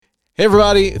Hey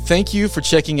everybody, thank you for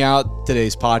checking out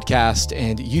today's podcast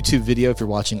and YouTube video if you're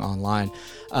watching online.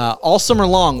 All summer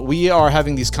long, we are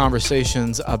having these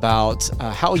conversations about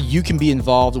how you can be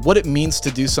involved, what it means to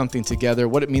do something together,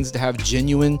 what it means to have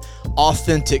genuine,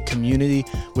 authentic community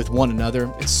with one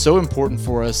another. It's so important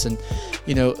for us. And,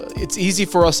 you know, it's easy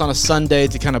for us on a Sunday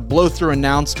to kind of blow through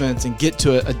announcements and get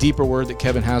to a deeper word that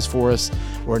Kevin has for us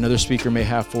or another speaker may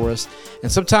have for us.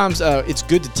 And sometimes it's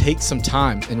good to take some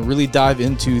time and really dive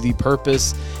into the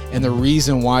purpose and the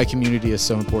reason why community is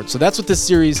so important. So that's what this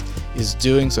series is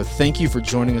doing. So thank you for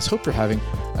joining us. Hope you're having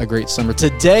a great summer.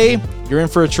 Today, you're in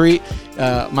for a treat.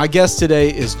 My guest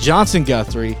today is Johnson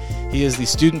Guthrie. He is the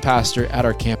student pastor at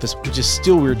our campus, which is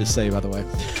still weird to say, by the way.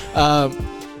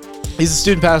 He's a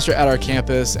student pastor at our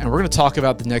campus, and we're going to talk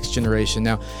about the next generation.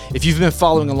 Now, if you've been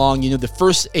following along, you know the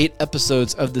first 8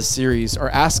 episodes of this series are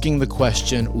asking the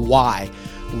question, why?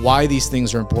 Why these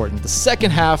things are important. The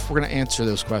second half, we're going to answer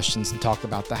those questions and talk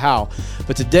about the how.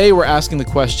 But today, we're asking the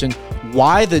question,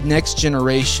 why the next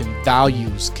generation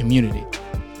values community.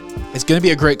 It's going to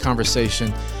be a great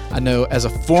conversation. I know as a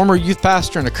former youth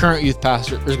pastor and a current youth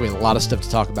pastor, there's going to be a lot of stuff to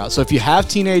talk about. So if you have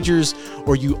teenagers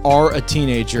or you are a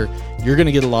teenager, you're going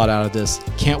to get a lot out of this.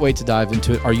 Can't wait to dive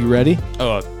into it. Are you ready?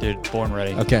 Oh, dude, born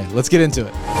ready. Okay, let's get into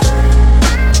it.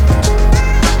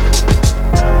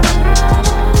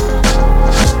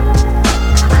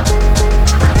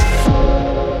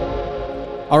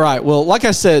 All right, well, like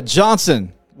I said,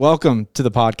 Johnson, welcome to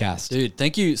the podcast. Dude,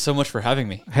 thank you so much for having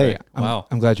me. Hey, wow.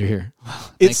 I'm glad you're here. Wow,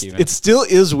 thank you, man. It still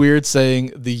is weird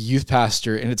saying the youth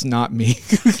pastor and it's not me.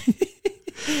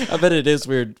 I bet it is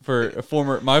weird for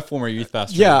my former youth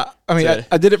pastor. Yeah, I mean,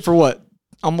 I did it for what?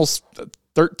 Almost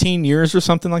 13 years or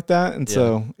something like that. And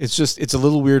so it's a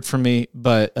little weird for me,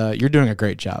 but you're doing a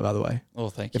great job, by the way. Oh,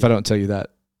 thank you. If I don't tell you that.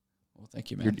 Well, thank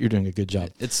you, man. You're doing a good job.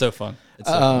 It's so fun. It's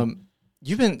so fun.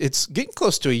 It's getting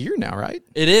close to a year now, right?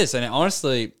 It is. And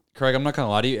honestly, Craig, I'm not going to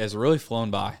lie to you, it's really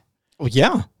flown by. Well,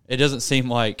 yeah. It doesn't seem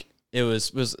like it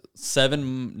was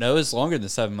it's longer than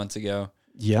 7 months ago.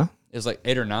 Yeah. It was like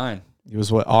 8 or 9. It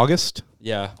was what, August?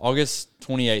 Yeah. August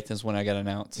 28th is when I got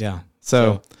announced. Yeah.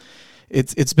 So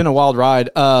it's been a wild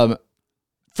ride. For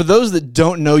those that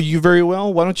don't know you very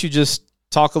well, why don't you just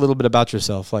talk a little bit about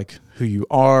yourself, like who you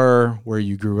are, where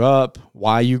you grew up,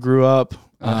 why you grew up.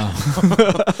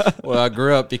 Well, I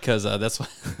grew up because that's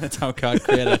how God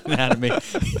created anatomy.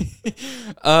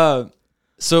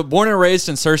 So born and raised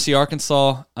in Searcy,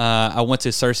 Arkansas. I went to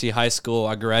Searcy High School.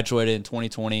 I graduated in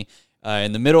 2020.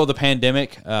 In the middle of the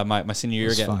pandemic, my senior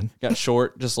year got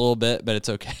short just a little bit, but it's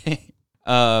okay.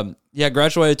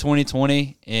 Graduated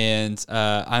 2020, and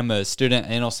I'm a student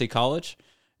at NLC College,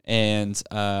 and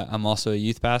I'm also a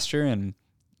youth pastor and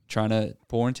trying to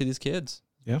pour into these kids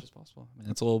as much as possible. I mean,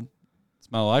 it's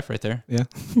my life right there. Yeah.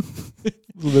 A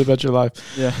little bit about your life.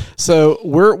 Yeah. So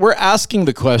we're asking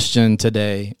the question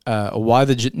today, why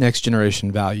the next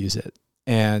generation values it.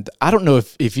 And I don't know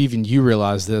if even you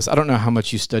realize this. I don't know how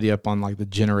much you study up on like the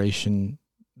generational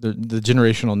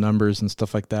numbers and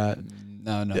stuff like that.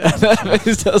 No.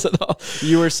 That does it all.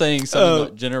 You were saying something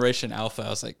about Generation Alpha. I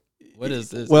was like, what is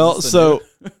this? Well, is this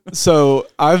so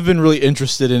I've been really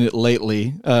interested in it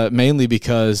lately, mainly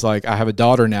because like I have a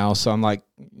daughter now, so I'm like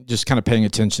just kind of paying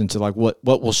attention to like what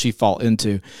will she fall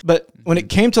into. But when it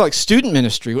came to like student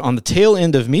ministry, on the tail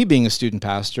end of me being a student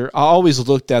pastor, I always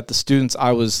looked at the students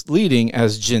I was leading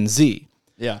as Gen Z.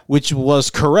 Yeah. Which was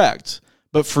correct.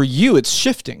 But for you, it's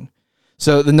shifting.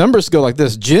 So the numbers go like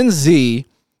this. Gen Z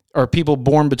are people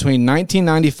born between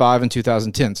 1995 and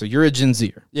 2010. So you're a Gen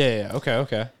Zer. Yeah.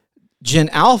 Okay. Gen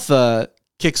Alpha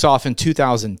kicks off in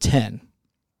 2010.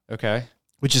 Okay.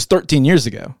 Which is 13 years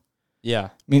ago. Yeah.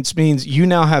 Means you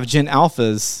now have Gen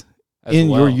Alphas in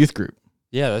your youth group.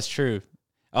 Yeah, that's true.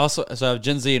 So I have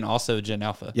Gen Z and also Gen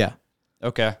Alpha. Yeah.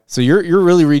 Okay. So you're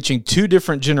really reaching 2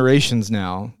 different generations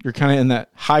now. You're kind of in that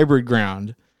hybrid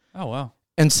ground. Oh, wow.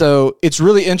 And so it's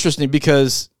really interesting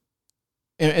because,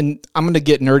 and I'm going to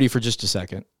get nerdy for just a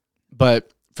second,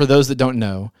 but for those that don't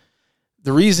know,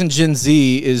 the reason Gen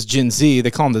Z is Gen Z, they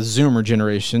call them the Zoomer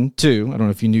generation too. I don't know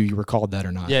if you knew you were called that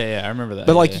or not. Yeah, I remember that.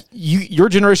 But your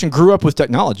generation grew up with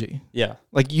technology. Yeah.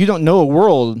 Like you don't know a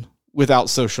world without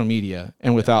social media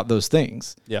and without those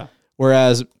things. Yeah.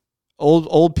 Whereas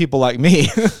old people like me,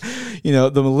 you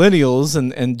know, the millennials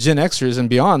and Gen Xers and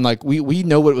beyond, like we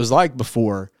know what it was like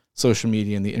before social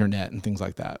media and the internet and things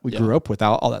like that. We grew up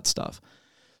without all that stuff.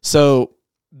 So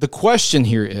the question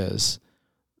here is,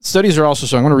 studies are also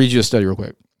showing, I'm going to read you a study real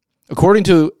quick. According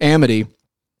to Amity,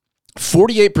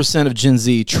 48% of Gen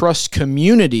Z trust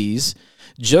communities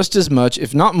just as much,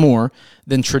 if not more,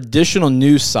 than traditional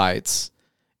news sites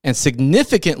and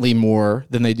significantly more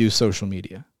than they do social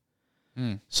media.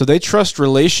 Mm. So they trust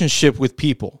relationship with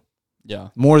people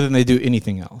more than they do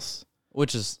anything else.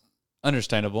 Which is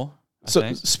understandable. I So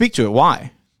think. speak to it.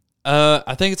 Why?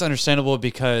 I think it's understandable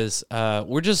because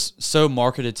we're just so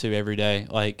marketed to every day,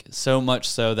 like so much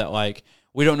so that like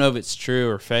we don't know if it's true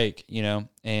or fake, you know.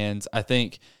 And I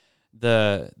think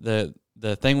the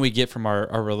thing we get from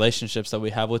our relationships that we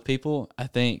have with people, I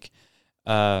think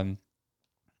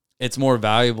it's more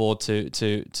valuable to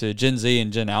Gen Z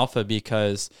and Gen Alpha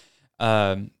because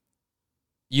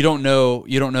you don't know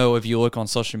if you look on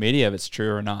social media if it's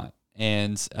true or not.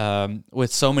 And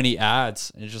with so many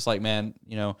ads, it's just like, man,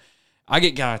 you know, I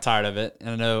get kind of tired of it. And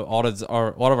I know a lot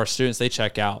of our students, they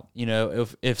check out. You know,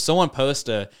 if someone posts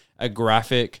a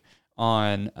graphic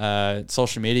on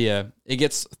social media, it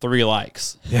gets 3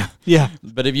 likes. Yeah.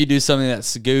 But if you do something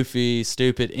that's goofy,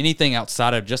 stupid, anything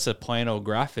outside of just a plain old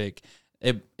graphic,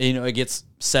 it gets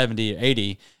 70 or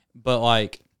 80. But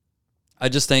like, I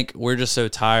just think we're just so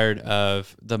tired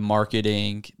of the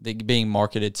marketing, being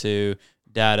marketed to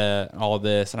data, all of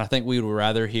this. And I think we would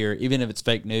rather hear, even if it's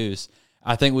fake news,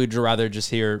 I think we'd rather just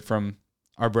hear from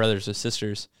our brothers or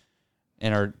sisters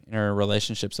in our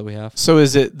relationships that we have. So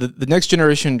is it the next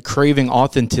generation craving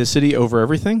authenticity over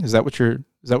everything? Is that what you're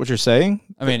saying?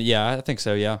 I mean, yeah, I think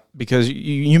so. Yeah. Because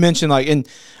you mentioned like, and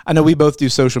I know we both do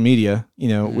social media, you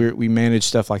know, we manage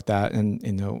stuff like that. And,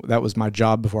 you know, that was my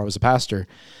job before I was a pastor.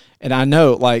 And I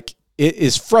know like it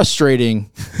is frustrating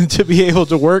to be able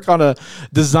to work on a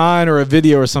design or a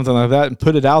video or something like that and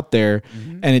put it out there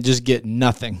and it just get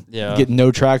nothing, get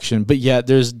no traction. But yet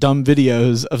there's dumb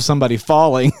videos of somebody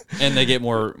falling and they get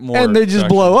more and they just traction.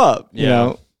 blow up, you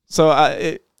know?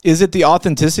 So is it the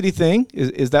authenticity thing?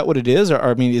 Is that what it is? Or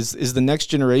I mean, is the next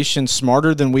generation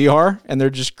smarter than we are and they're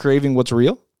just craving what's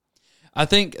real? I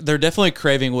think they're definitely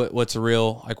craving what's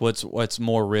real, like what's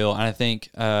more real. And I think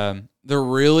they're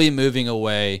really moving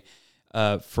away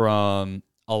from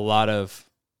a lot of,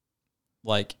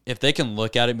 like, if they can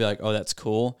look at it and be like, oh, that's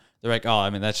cool. They're like, oh, I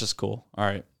mean, that's just cool. All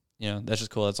right. You know, that's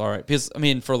just cool. That's all right. Because, I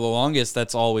mean, for the longest,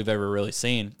 that's all we've ever really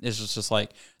seen. It's just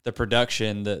like the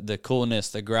production, the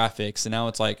coolness, the graphics. And now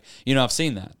it's like, you know, I've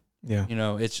seen that. Yeah. You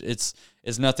know, it's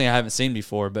nothing I haven't seen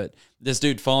before. But this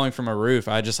dude falling from a roof,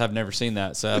 I just have never seen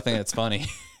that. So I think that's funny.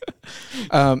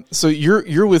 So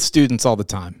you're with students all the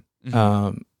time.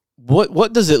 Mm-hmm.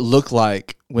 What does it look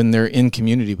like when they're in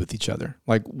community with each other?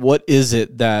 Like, what is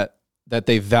it that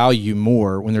they value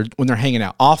more when they're hanging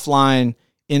out offline,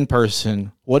 in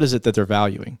person? What is it that they're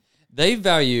valuing? They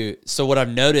value. So what I've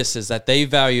noticed is that they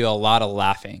value a lot of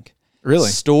laughing. Really?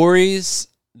 Stories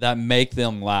that make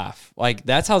them laugh. Like,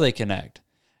 that's how they connect.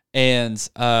 And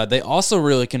they also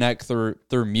really connect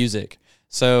through music.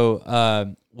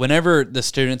 So whenever the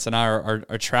students and I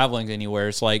are traveling anywhere,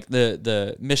 it's like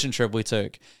the mission trip we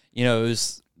took. You know, it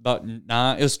was about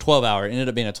 12 hour. It ended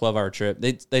up being a 12-hour trip.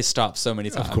 They stopped so many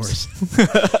times. Of course.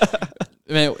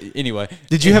 Anyway.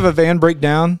 Did you have a van break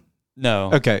down?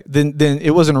 No. Okay. Then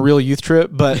it wasn't a real youth trip,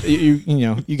 but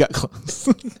you got close.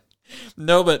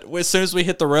 No, but as soon as we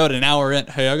hit the road, an hour in,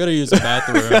 hey, I got to use the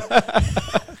bathroom.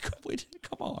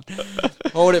 Come on.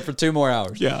 Hold it for 2 more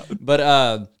hours. Yeah.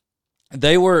 But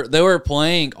they were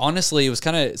playing, honestly, it was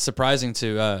kind of surprising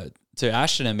to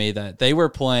Ashton and me that they were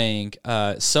playing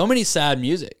so much sad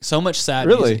music.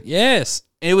 Really? Yes.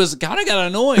 It was kind of got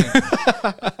annoying.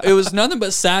 It was nothing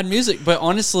but sad music. But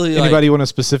honestly, anybody want to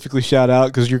specifically shout out,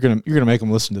 because you're gonna make them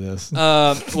listen to this?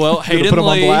 Well, Hayden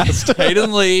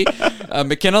Lee,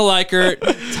 McKenna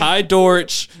Likert, Ty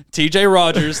Dortch, T.J.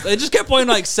 Rogers. They just kept playing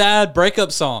like sad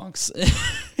breakup songs.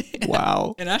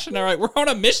 Wow. And Ashton and I were like, we're on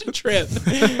a mission trip.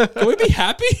 Can we be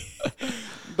happy?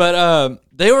 But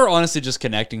they were honestly just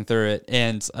connecting through it,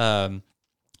 and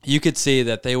you could see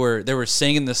that they were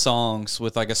singing the songs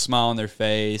with like a smile on their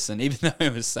face, and even though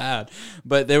it was sad,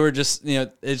 but they were just, you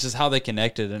know, it's just how they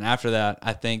connected. And after that,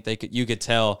 I think you could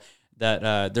tell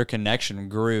that their connection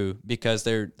grew because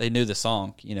they knew the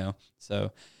song, you know.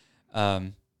 So, yes,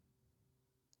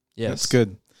 that's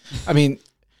good. I mean,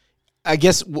 I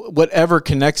guess whatever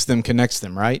connects them,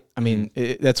 right? I mean,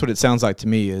 that's what it sounds like to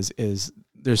me. Is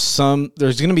there's going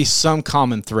to be some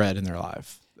common thread in their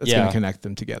life that's going to connect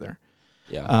them together.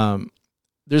 Yeah.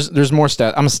 There's more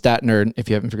stat. I'm a stat nerd, if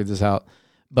you haven't figured this out.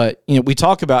 But, you know, we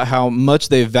talk about how much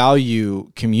they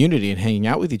value community and hanging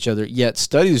out with each other, yet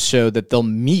studies show that they'll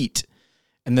meet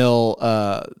and they'll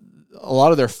a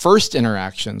lot of their first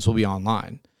interactions will be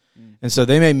online. And so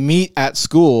they may meet at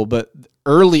school, but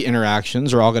early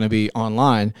interactions are all going to be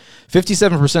online.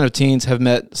 57% of teens have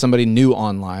met somebody new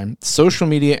online. Social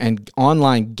media and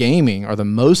online gaming are the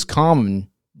most common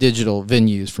digital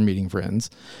venues for meeting friends.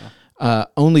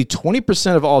 Only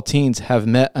 20% of all teens have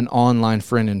met an online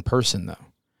friend in person,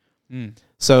 though.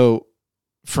 So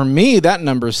for me, that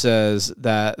number says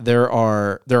that there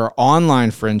are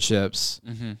online friendships,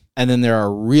 and then there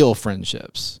are real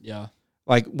friendships. Yeah.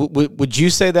 Like, would you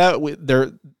say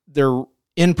that they're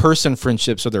in-person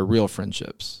friendships or they're real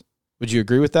friendships? Would you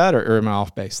agree with that, or am I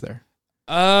off base there?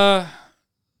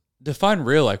 Define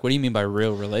real. Like, what do you mean by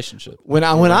real relationship? When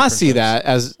I see that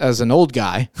as an old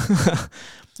guy,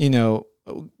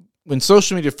 when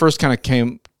social media first kind of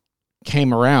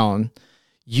came around,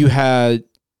 it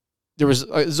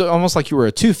was almost like you were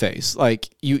a two-face. Like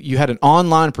you had an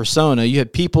online persona. You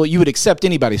had people, you would accept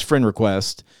anybody's friend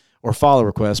request or follow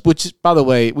request, which, by the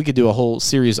way, we could do a whole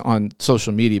series on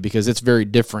social media because it's very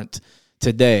different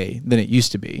today than it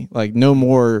used to be. Like, no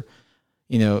more,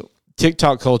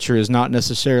 TikTok culture is not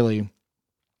necessarily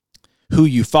who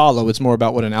you follow. It's more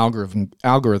about what an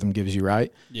algorithm gives you,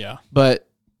 right? Yeah. But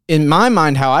in my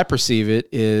mind, how I perceive it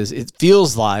is, it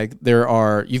feels like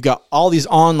you've got all these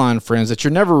online friends that you're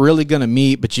never really going to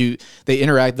meet, but they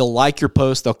interact, they'll like your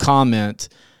post, they'll comment,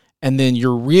 and then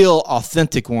your real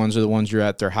authentic ones are the ones you're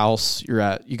at their house,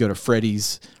 you go to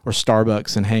Freddy's or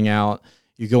Starbucks and hang out,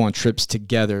 you go on trips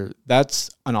together. That's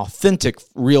an authentic,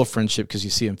 real friendship because you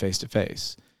see them face to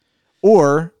face.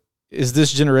 Or is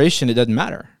this generation, it doesn't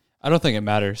matter? I don't think it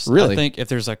matters. Really? I think if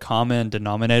there's a common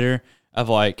denominator of,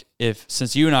 like,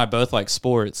 since you and I both like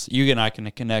sports, you and I can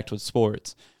connect with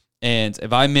sports. And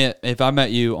if I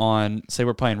met you on, say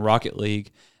we're playing Rocket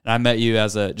League, and I met you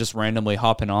as just randomly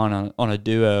hopping on a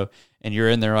duo, and you're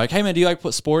in there like, hey man, do you like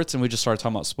sports? And we just started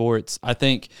talking about sports. I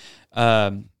think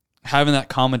having that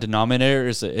common denominator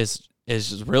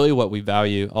is really what we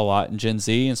value a lot in Gen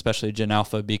Z, and especially Gen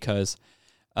Alpha, because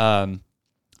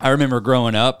I remember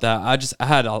growing up that I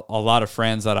had a lot of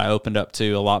friends that I opened up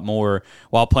to a lot more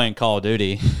while playing Call of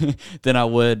Duty than I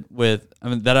would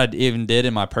that I even did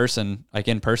in my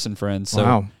in-person friends.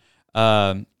 So,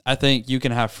 wow. I think you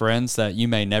can have friends that you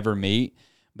may never meet,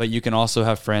 but you can also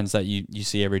have friends that you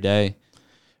see every day.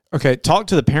 Okay, talk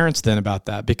to the parents then about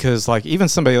that, because like even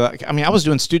somebody I was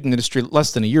doing student ministry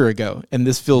less than a year ago, and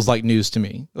this feels like news to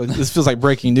me. This feels like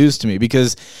breaking news to me,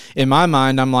 because in my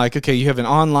mind I'm like, okay, you have an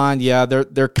online, yeah,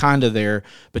 they're kind of there,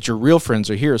 but your real friends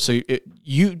are here. So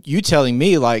you telling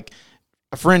me like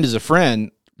a friend is a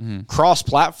friend,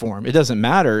 cross-platform. It doesn't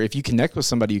matter if you connect with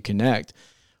somebody, you connect.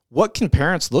 What can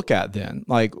parents look at then?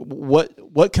 Like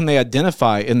what can they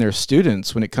identify in their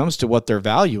students when it comes to what they're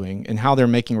valuing and how they're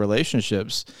making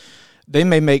relationships? They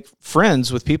may make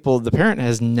friends with people the parent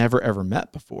has never ever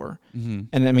met before. And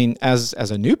I mean, as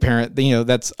a new parent,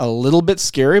 that's a little bit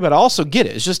scary, but I also get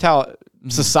it. It's just how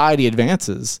society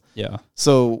advances. Yeah.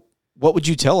 So what would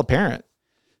you tell a parent?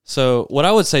 So what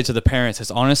I would say to the parents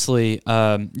is, honestly,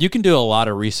 you can do a lot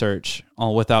of research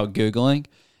without Googling.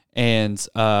 And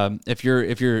if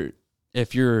you're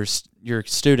your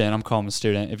student, I'm calling them a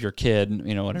student, if you're a kid,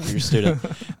 whatever your student,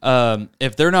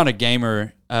 if they're not a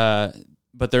gamer,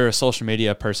 but they're a social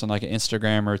media person like an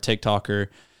Instagram or a TikToker,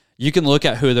 you can look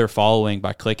at who they're following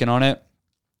by clicking on it,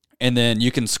 and then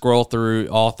you can scroll through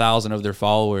all 1,000 of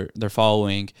their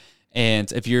following.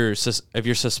 And if you're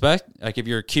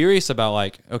curious about,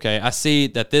 like, okay, I see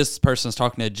that this person's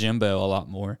talking to Jimbo a lot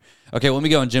more. Okay, let me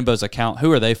go on Jimbo's account.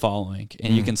 Who are they following?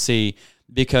 And you can see,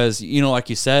 because, like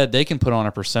you said, they can put on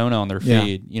a persona on their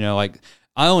feed. Like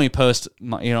I only post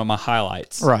my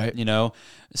highlights. Right.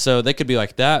 So they could be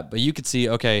like that, but you could see,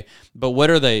 okay, but what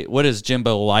is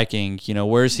Jimbo liking?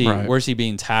 Where's he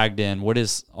being tagged in? What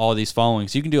is all these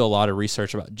followings? You can do a lot of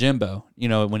research about Jimbo,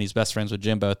 when he's best friends with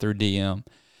Jimbo through DM.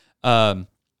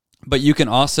 But you can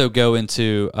also go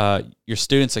into your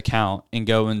student's account and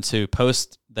go into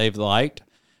posts they've liked,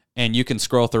 and you can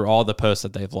scroll through all the posts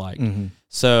that they've liked.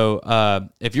 So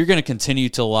if you're going to continue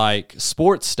to like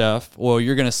sports stuff, well,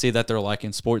 you're going to see that they're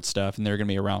liking sports stuff, and they're going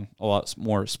to be around a lot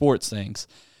more sports things.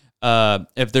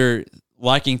 If they're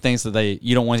liking things that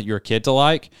you don't want your kid to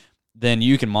like, then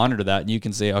you can monitor that, and you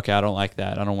can say, okay, I don't like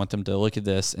that. I don't want them to look at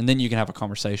this. And then you can have a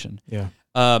conversation. Yeah.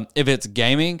 If it's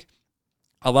gaming,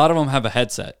 a lot of them have a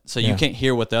headset, so you can't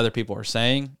hear what the other people are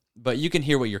saying, but you can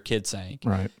hear what your kid's saying.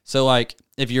 Right. So, like,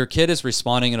 if your kid is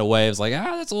responding in a way of like,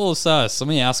 that's a little sus, let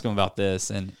me ask him about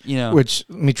this, and Which,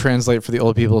 let me translate for the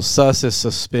old people, sus is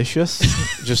suspicious.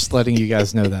 Just letting you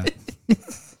guys know that.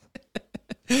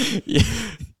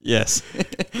 Yes.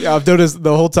 Yeah, I've noticed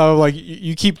the whole time, like,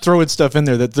 you keep throwing stuff in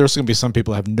there that there's going to be some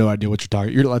people that have no idea what you're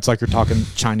talking. It's like you're talking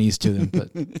Chinese to them.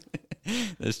 But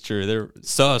That's true. They're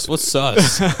sus. What's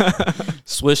sus?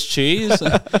 Swiss cheese.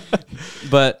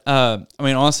 But I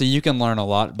mean, honestly, you can learn a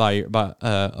lot by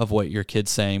of what your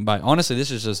kid's saying. By honestly,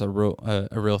 this is just a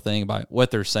real thing by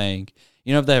what they're saying.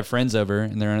 You know, if they have friends over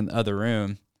and they're in the other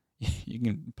room, you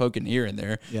can poke an ear in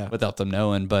there without them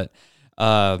knowing. But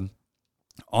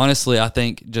honestly, I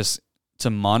think just to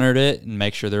monitor it and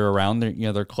make sure they're around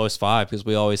their close five, because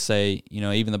we always say,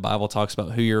 even the Bible talks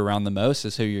about who you're around the most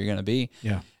is who you're going to be.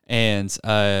 Yeah. And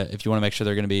if you want to make sure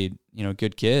they're going to be,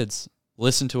 good kids,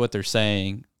 listen to what they're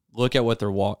saying, look at what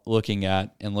they're looking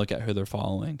at, and look at who they're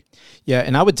following. Yeah,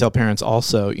 and I would tell parents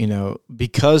also,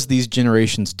 because these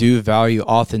generations do value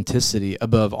authenticity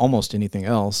above almost anything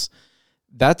else,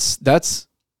 that's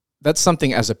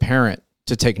something as a parent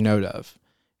to take note of.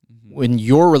 Mm-hmm. When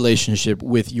your relationship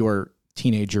with your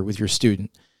teenager, with your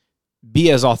student,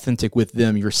 be as authentic with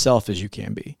them yourself as you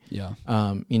can be. Yeah.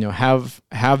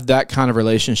 Have that kind of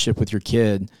relationship with your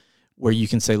kid where you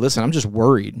can say, listen, I'm just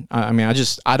worried. I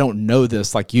don't know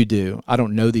this like you do. I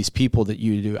don't know these people that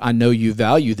you do. I know you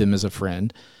value them as a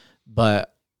friend,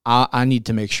 but I need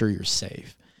to make sure you're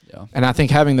safe. Yeah. And I think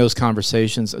having those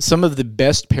conversations, some of the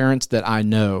best parents that I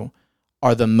know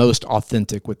are the most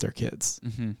authentic with their kids.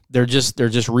 Mm-hmm. They're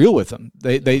just real with them.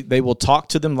 They will talk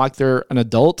to them like they're an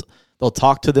adult. They'll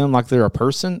talk to them like they're a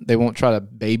person. They won't try to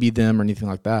baby them or anything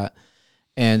like that.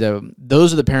 And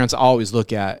those are the parents I always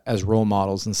look at as role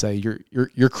models and say,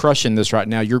 you're crushing this right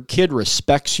now. Your kid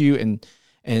respects you,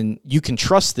 and you can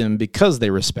trust them because they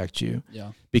respect you.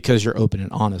 Yeah. Because you're open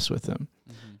and honest with them.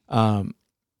 Mm-hmm.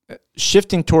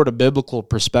 Shifting toward a biblical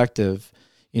perspective,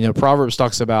 Proverbs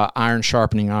talks about iron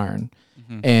sharpening iron.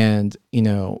 Mm-hmm. And,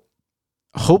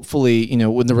 hopefully,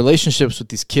 when the relationships with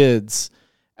these kids,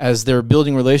 as they're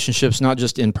building relationships, not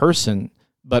just in person,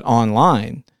 but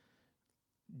online,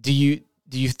 do you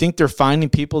think they're finding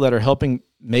people that are helping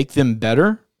make them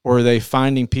better? Or are they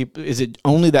finding people, is it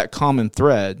only that common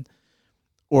thread?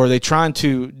 Or are they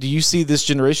do you see this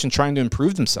generation trying to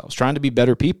improve themselves, trying to be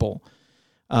better people?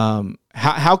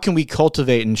 How can we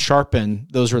cultivate and sharpen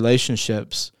those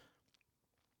relationships,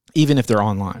 even if they're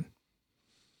online?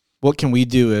 What can we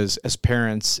do as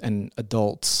parents and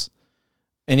adults,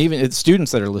 and even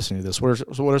students that are listening to this? What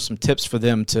are some tips for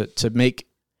them to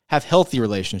have healthy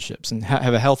relationships and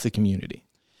have a healthy community?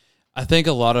 I think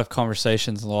a lot of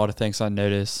conversations, a lot of things I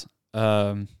notice,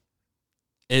 a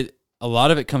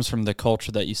lot of it comes from the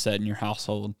culture that you set in your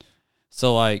household.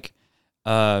 So like,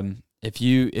 if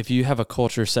you have a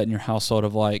culture set in your household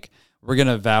of like, we're going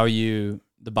to value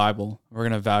the Bible, we're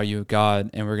going to value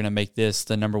God, and we're going to make this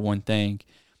the number one thing,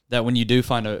 that when you do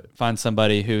find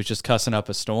somebody who's just cussing up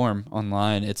a storm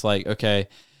online, it's like, okay,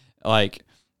 like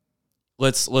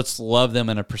let's love them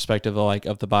in a perspective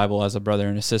of the Bible as a brother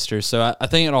and a sister. So I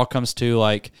think it all comes to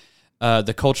like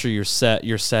the culture you're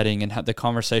setting and the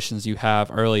conversations you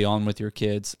have early on with your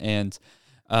kids. And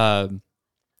I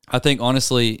think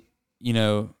honestly,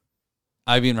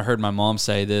 I've even heard my mom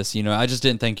say this, I just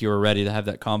didn't think you were ready to have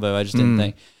that combo. I just didn't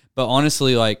think. But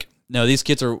honestly, like, no, these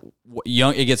kids are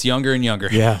young. It gets younger and younger.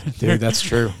 Yeah, dude, that's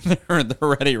true. they're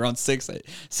ready around 6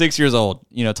 years old,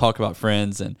 talk about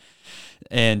friends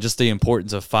and just the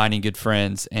importance of finding good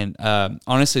friends. And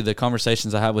honestly, the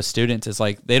conversations I have with students is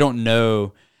like, they don't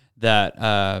know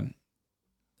that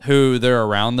who they're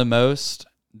around the most,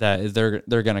 that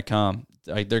they're going to come.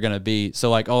 Like they're going to be. So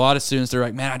like a lot of students, they're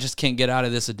like, man, I just can't get out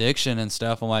of this addiction and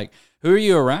stuff. I'm like, who are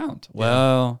you around? Yeah.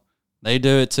 Well, they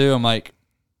do it too. I'm like,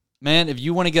 man, if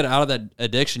you want to get out of that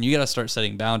addiction, you got to start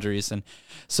setting boundaries. And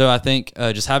so I think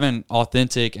just having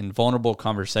authentic and vulnerable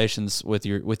conversations with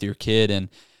your kid. And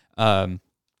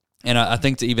I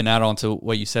think to even add on to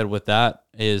what you said with that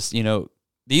is,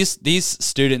 these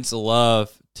students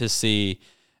love to see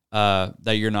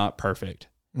that you're not perfect.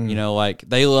 Like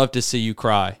they love to see you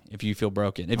cry if you feel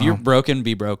broken. If you're broken,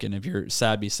 be broken. If you're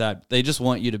sad, be sad. They just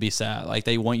want you to be sad. Like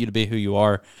they want you to be who you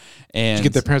are. And you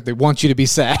get their parents, they want you to be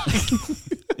sad.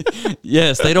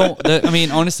 Yes, they don't.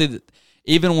 Honestly,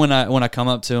 even when I come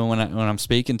up to them, when I'm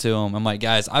speaking to them, I'm like,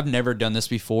 guys, I've never done this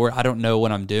before. I don't know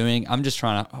what I'm doing. I'm just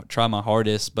trying to try my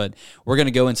hardest, but we're going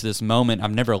to go into this moment.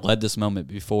 I've never led this moment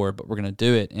before, but we're going to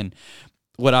do it. And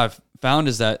what I've found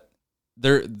is that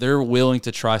they're willing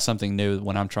to try something new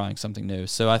when I'm trying something new.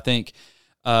 So I think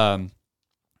all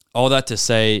that to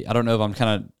say, I don't know if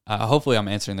I'm hopefully I'm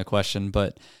answering the question,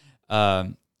 but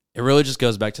it really just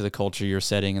goes back to the culture you're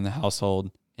setting in the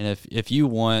household. And if you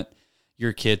want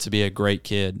your kid to be a great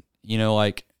kid,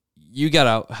 like you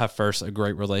got to have first a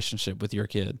great relationship with your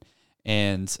kid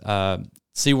and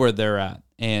see where they're at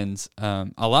And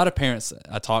a lot of parents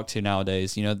I talk to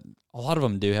nowadays, you know, a lot of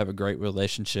them do have a great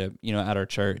relationship, you know, at our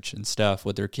church and stuff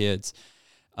with their kids.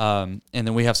 And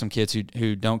then we have some kids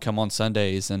who don't come on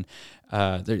Sundays, and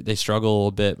they struggle a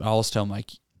little bit. But I always tell them,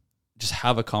 like, just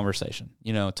have a conversation,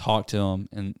 you know, talk to them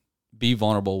and be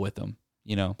vulnerable with them,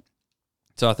 you know.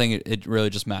 So I think it really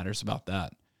just matters about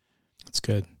that. That's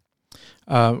good.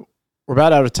 We're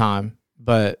about out of time,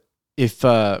 but if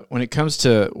when it comes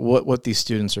to what these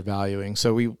students are valuing,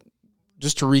 so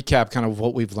just to recap kind of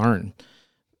what we've learned,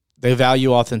 they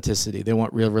value authenticity. They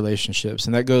want real relationships,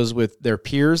 and that goes with their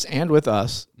peers and with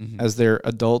us as their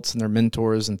adults and their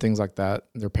mentors and things like that,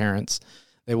 their parents.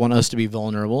 They want us to be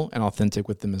vulnerable and authentic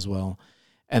with them as well.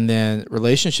 And then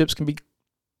relationships can be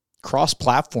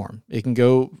cross-platform. It can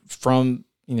go from,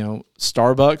 you know,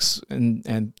 Starbucks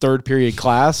and third period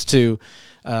class to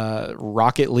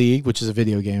Rocket League, which is a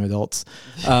video game, adults,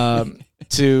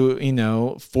 to, you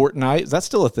know, Fortnite. Is that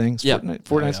still a thing? Yeah.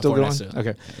 Fortnite's still going?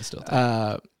 Okay. Yeah, it's still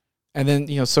and then,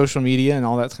 you know, social media and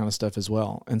all that kind of stuff as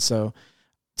well. And so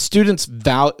students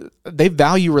they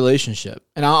value relationship.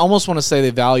 And I almost want to say they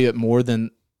value it more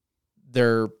than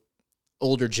their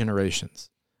older generations.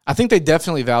 I think they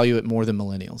definitely value it more than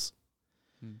millennials.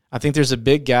 I think there's a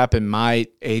big gap in my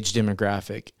age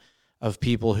demographic of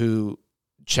people who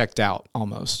checked out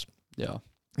almost. Yeah.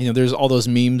 You know, there's all those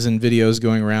memes and videos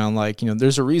going around like, you know,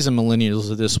 there's a reason millennials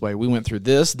are this way. We went through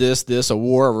this, a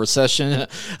war, a recession,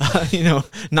 you know,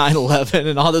 9/11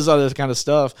 and all this other kind of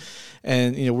stuff.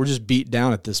 And, you know, we're just beat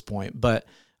down at this point. But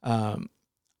I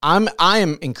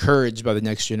am encouraged by the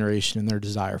next generation and their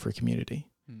desire for community.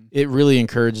 It really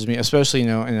encourages me, especially, you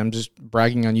know, and I'm just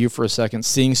bragging on you for a second,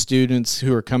 seeing students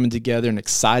who are coming together and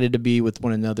excited to be with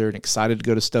one another and excited to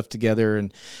go to stuff together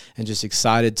and just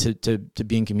excited to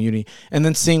be in community, and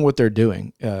then seeing what they're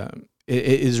doing. It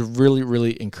is really,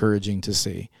 really encouraging to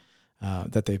see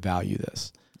that they value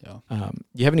this. Yeah. Do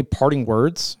you have any parting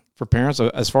words for parents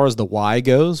as far as the why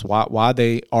goes, why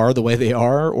they are the way they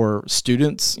are, or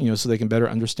students, you know, so they can better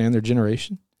understand their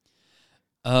generation?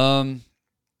 I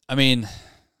mean,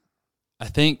 I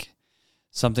think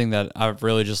something that I've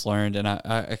really just learned, and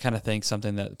I kind of think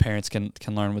something that parents can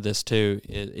learn with this too,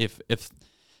 if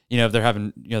you know, if they're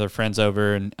having, you know, their friends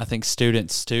over, and I think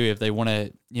students too, if they want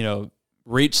to, you know,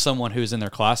 reach someone who's in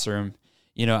their classroom,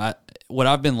 you know, what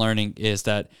I've been learning is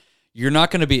that you're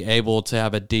not going to be able to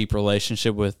have a deep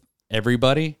relationship with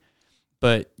everybody,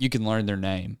 but you can learn their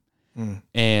name.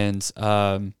 And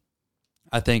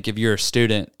I think if you're a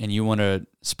student and you want to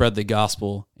spread the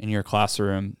gospel in your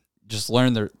classroom, just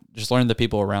learn the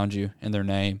people around you and their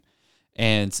name.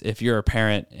 And if you're a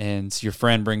parent and your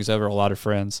friend brings over a lot of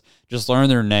friends, just learn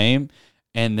their name,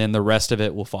 and then the rest of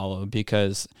it will follow.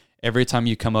 Because every time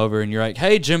you come over and you're like,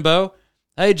 hey Jimbo,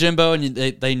 and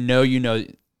they know you know,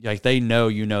 like they know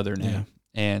you know their name. Yeah.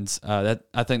 And that,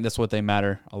 I think that's what they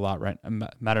matter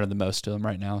the most to them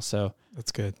right now. So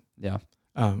that's good. Yeah.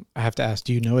 I have to ask,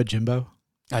 do you know a Jimbo?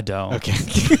 I don't. Okay.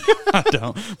 I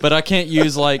don't. But I can't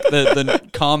use like the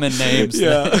common names.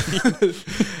 Yeah.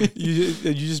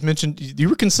 You just mentioned you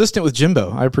were consistent with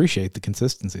Jimbo. I appreciate the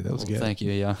consistency. That was good. Thank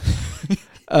you. Yeah.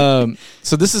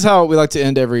 So this is how we like to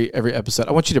end every episode.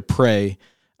 I want you to pray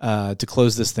to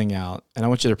close this thing out, and I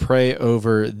want you to pray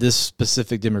over this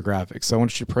specific demographic. So I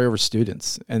want you to pray over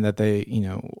students, and that they, you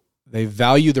know, they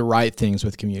value the right things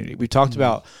with community. We talked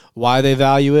about why they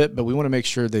value it, but we want to make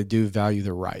sure they do value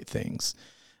the right things.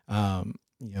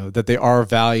 You know, that they are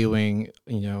valuing,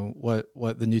 you know,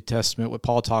 what the New Testament, what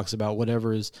Paul talks about,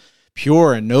 whatever is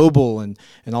pure and noble and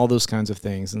all those kinds of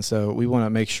things. And so we want to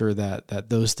make sure that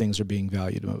those things are being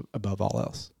valued above all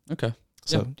else. Okay.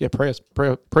 So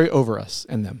pray over us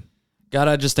and them. God,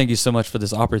 I just thank you so much for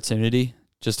this opportunity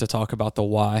just to talk about the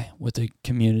why with the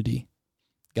community.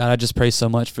 God, I just pray so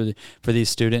much for these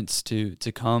students to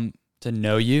come to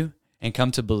know you and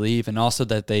come to believe, and also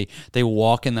that they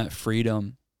walk in that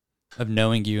freedom of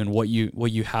knowing you and what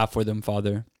you have for them,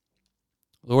 Father.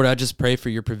 Lord, I just pray for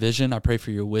your provision. I pray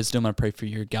for your wisdom. I pray for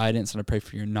your guidance, and I pray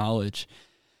for your knowledge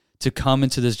to come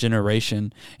into this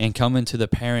generation and come into the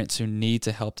parents who need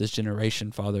to help this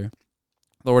generation, Father.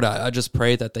 Lord, I just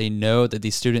pray that they know, that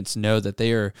these students know that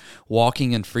they are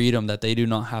walking in freedom, that they do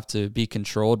not have to be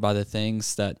controlled by the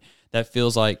things that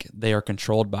feels like they are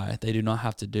controlled by. They do not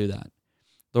have to do that.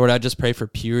 Lord, I just pray for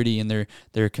purity in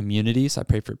their communities. I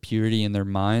pray for purity in their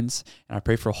minds, and I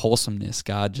pray for wholesomeness,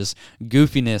 God, just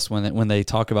goofiness when they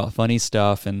talk about funny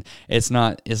stuff, and it's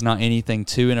not anything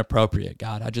too inappropriate,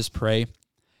 God. I just pray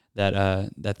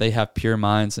that they have pure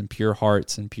minds and pure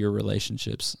hearts and pure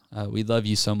relationships. We love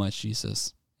you so much,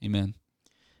 Jesus. Amen.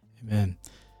 Amen.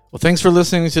 Well, thanks for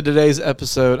listening to today's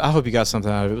episode. I hope you got something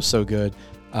out of it. It was so good.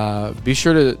 Be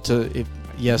sure to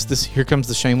here comes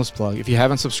the shameless plug. If you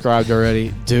haven't subscribed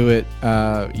already, do it.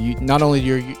 Not only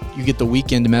do you get the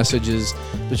weekend messages,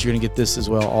 but you're going to get this as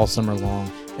well all summer long.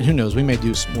 And who knows, we may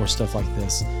do some more stuff like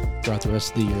this throughout the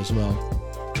rest of the year as well.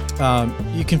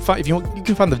 You can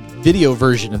find the video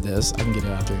version of this. I can get it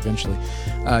out there eventually.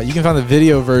 You can find the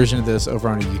video version of this over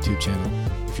on our YouTube channel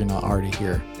if you're not already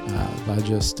here by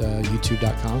just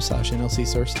youtube.com/NLC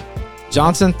Searcy.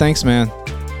 Johnson, thanks, man.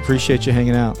 Appreciate you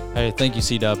hanging out. Hey, thank you,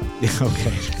 C-Dub.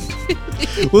 Okay.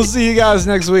 We'll see you guys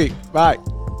next week. Bye.